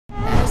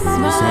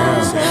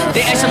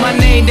They asking my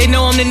name, they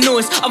know I'm the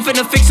newest. I'm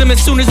finna fix them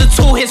as soon as the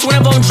tool hits.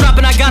 Whenever I'm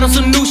dropping, I got on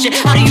some new shit.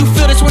 How do you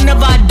feel this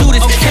whenever I do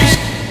this? Okay.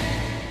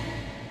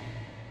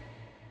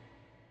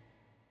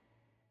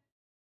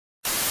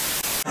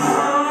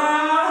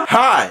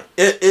 Hi,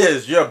 it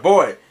is your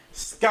boy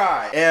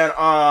Sky, and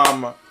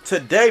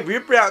today we're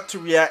about to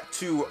react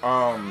to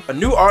a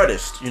new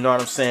artist. You know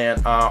what I'm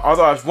saying?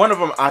 Although one of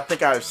them I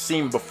think I've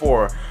seen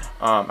before.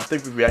 I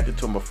think we reacted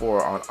to him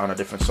before on a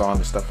different song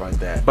and stuff like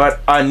that.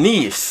 But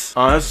Anis,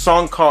 a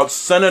song called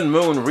Sun and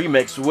Moon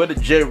remix with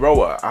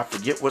JROA. I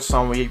forget what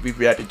song we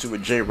reacted to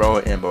with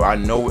JROA in, but I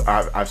know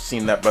I've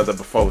seen that brother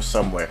before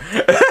somewhere.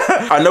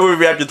 I know we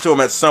reacted to him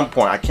at some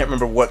point. I can't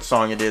remember what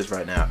song it is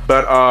right now.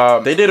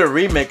 But they did a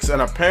remix,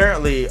 and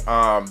apparently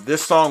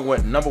this song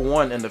went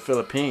 #1 in the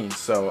Philippines.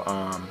 So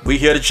we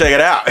here to check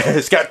it out.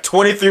 It's got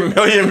 23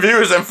 million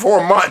views in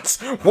 4 months.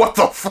 What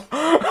the f?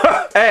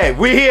 Hey,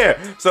 we here.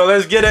 So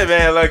let's get it,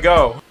 man. Let's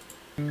go.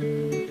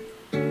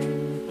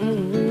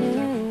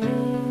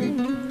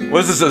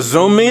 Was this a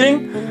Zoom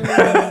meeting?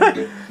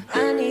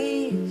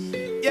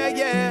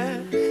 Yeah.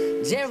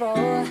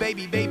 JROA.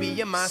 Baby,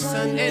 you're my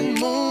sun and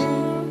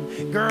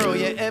moon. Girl,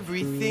 you're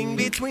everything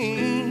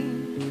between.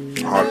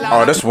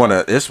 Oh, this one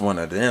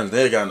of them.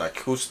 They got an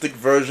acoustic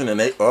version, and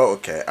they. Oh,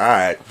 okay. All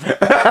right.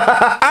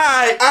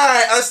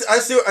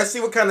 I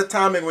see what kind of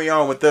timing we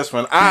on with this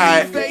one. All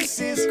right.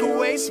 Faces could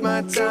waste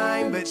my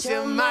time, but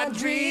you're my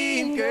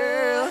dream,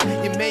 girl.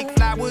 You make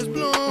flowers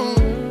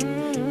bloom,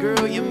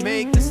 girl. You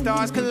make the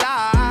stars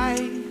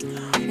collide.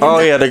 Oh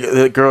yeah,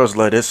 the girls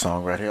love this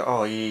song right here.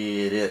 Oh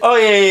yeah, it is. Oh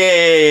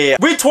yeah.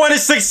 We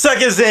 26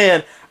 seconds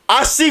in.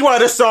 I see why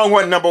this song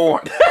went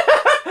 #1.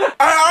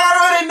 I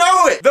already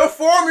know it. The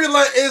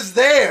formula is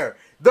there.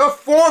 The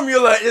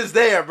formula is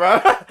there, bro.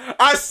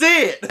 I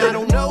see it. I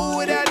don't know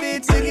what I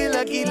did to get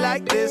lucky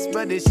like this,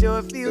 but it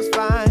sure feels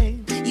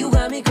fine. You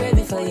got me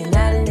craving for you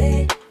night and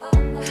day.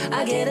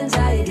 I get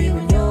anxiety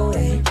when you're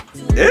away.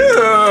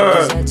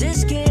 Yeah. I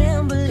just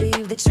can't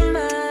believe that you're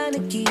mine to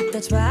keep.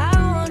 That's why I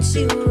want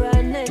you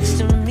right next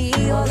to me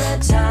all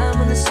that time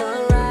when the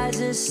sun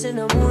rises and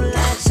the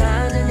moonlight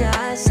shines in your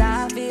eyes.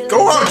 I feel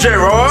go on,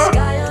 JROA.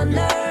 Sky on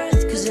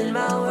earth, 'cause in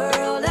my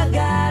world I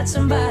got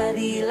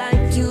somebody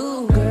like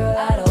you, girl.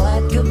 I don't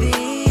want to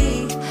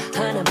be.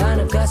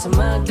 Hanap ka sa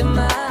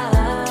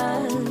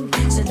magdamag.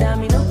 Sa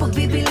dami ng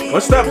pagpipili.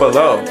 What's that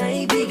below?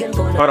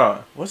 Hold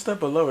on. What's that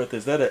below right there?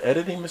 Is that an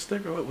editing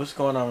mistake or what's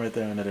going on right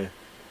there under there?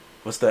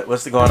 What's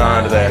going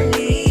on under there?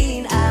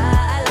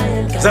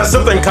 Is that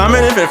something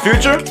coming in the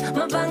future?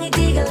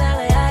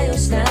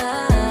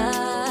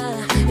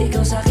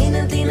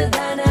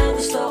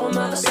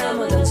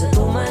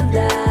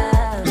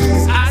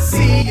 I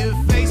see your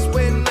face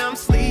when I'm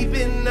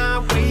sleeping. I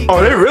wake.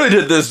 Oh, they really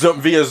did this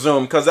via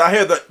Zoom, because I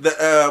hear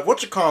the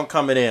what you call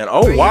coming in.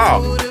 Oh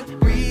wow.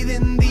 Breathe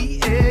in the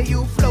air,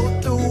 you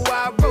float through.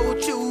 I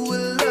wrote you a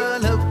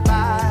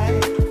lullaby,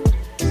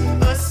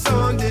 a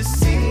song to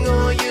sing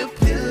on your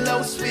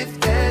pillow,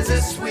 swift as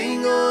a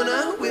swing on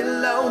a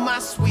willow. My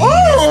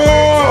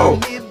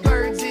sweetest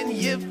birds in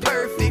your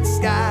perfect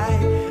sky.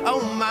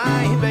 Oh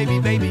my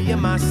baby, you're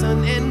my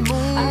sun and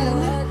moon.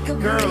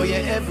 Girl,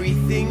 you're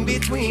everything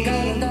between.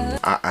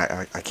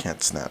 I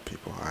can't snap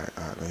people.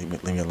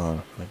 Leave me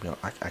alone. Leave me alone.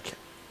 I can't.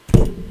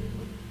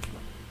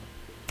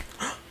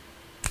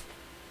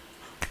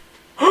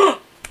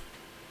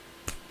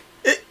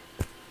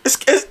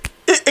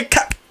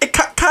 It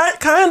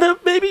kind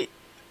of, baby.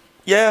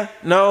 Yeah.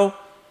 No.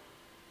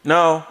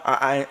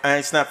 I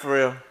ain't snap for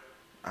real.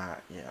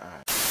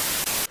 Yeah.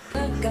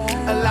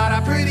 A lot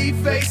of pretty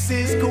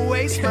faces could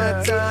waste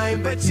my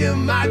time, but you're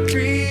my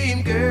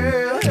dream,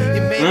 girl.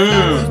 You make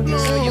flowers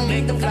bloom, you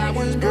make the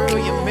flowers grow,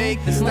 you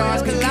make the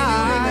stars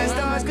collide.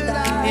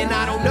 And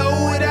I don't know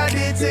what I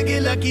did to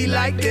get lucky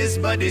like this,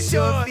 but it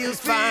sure feels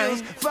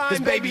fine. 'Cause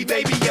baby,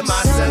 you're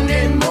my sun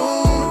and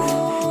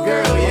moon,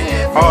 girl.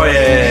 Yeah. Oh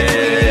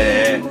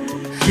yeah.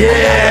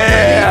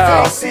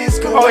 Yeah.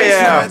 Oh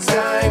yeah.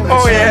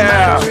 Oh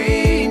yeah.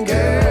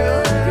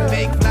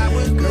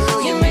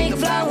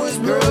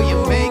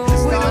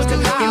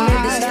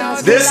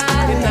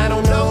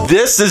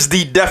 This is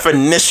the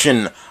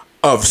definition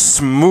of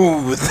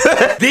smooth.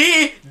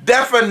 The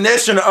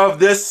definition of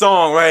this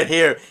song right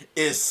here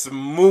is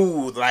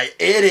smooth. Like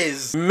it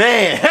is,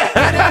 man.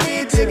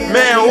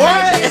 Man,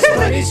 what?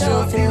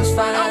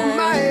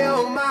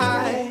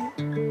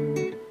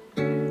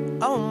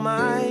 Oh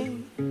my.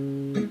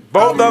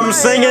 Both of them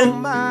singing.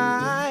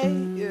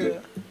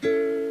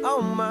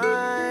 Oh my.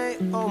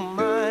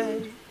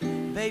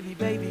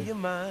 Baby, you're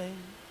mine.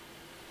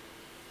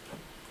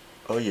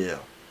 Oh yeah.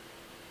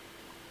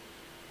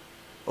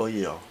 Oh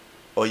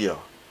yeah.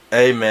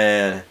 Hey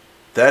man,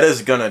 that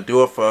is gonna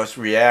do it for us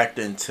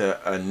reacting to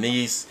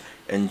Anis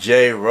and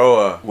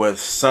JROA with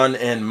Sun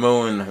and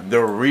Moon, the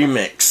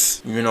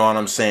remix. You know what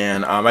I'm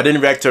saying? I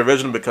didn't react to the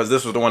original because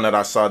this was the one that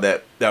I saw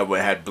that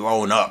had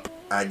blown up.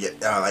 I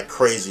get like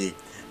crazy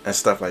and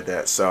stuff like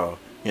that. So,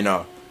 you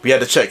know, we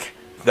had to check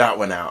that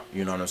one out.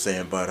 You know what I'm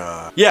saying? But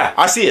yeah,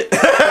 I see it.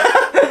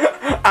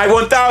 I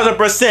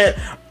 1000%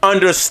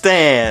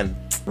 understand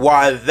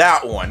why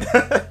that one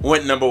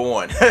went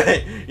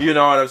 #1. You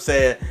know what I'm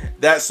saying?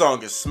 That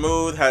song is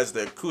smooth, has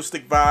the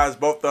acoustic vibes,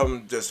 both of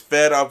them just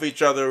fed off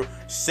each other,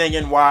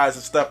 singing wise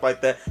and stuff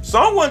like that.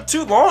 Song wasn't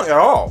too long at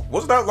all.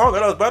 Wasn't that long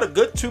at all. It was about a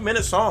good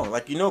 2-minute song.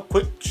 Like, you know,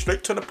 quick,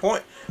 straight to the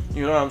point.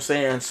 You know what I'm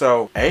saying?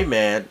 So, hey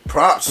man,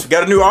 props.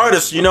 Got a new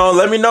artist, you know.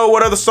 Let me know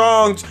what other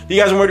songs you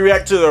guys want to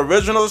react to, the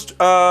original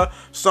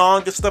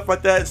song and stuff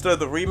like that instead of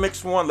the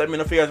remix one. Let me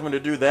know if you guys want to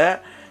do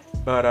that.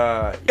 But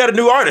you got a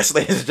new artist,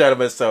 ladies and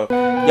gentlemen. So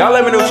y'all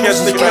let me know what you guys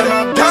think about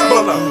it down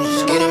below.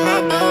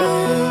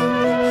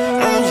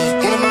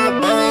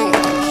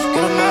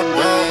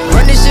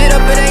 Run this shit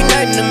up, it ain't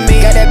nothing to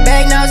me. Got that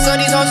bag now, so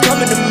these hoes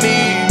coming to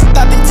me.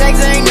 Popping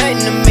tags ain't nothing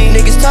to me.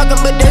 Niggas talking,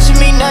 but that shit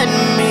mean nothing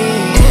to me.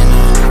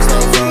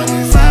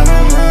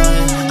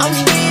 I'm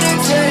speeding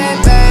to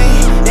that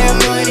bang. That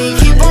money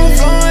keep on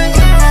flowing.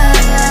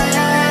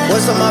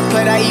 What's on my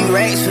plate? I eat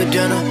racks for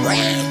dinner.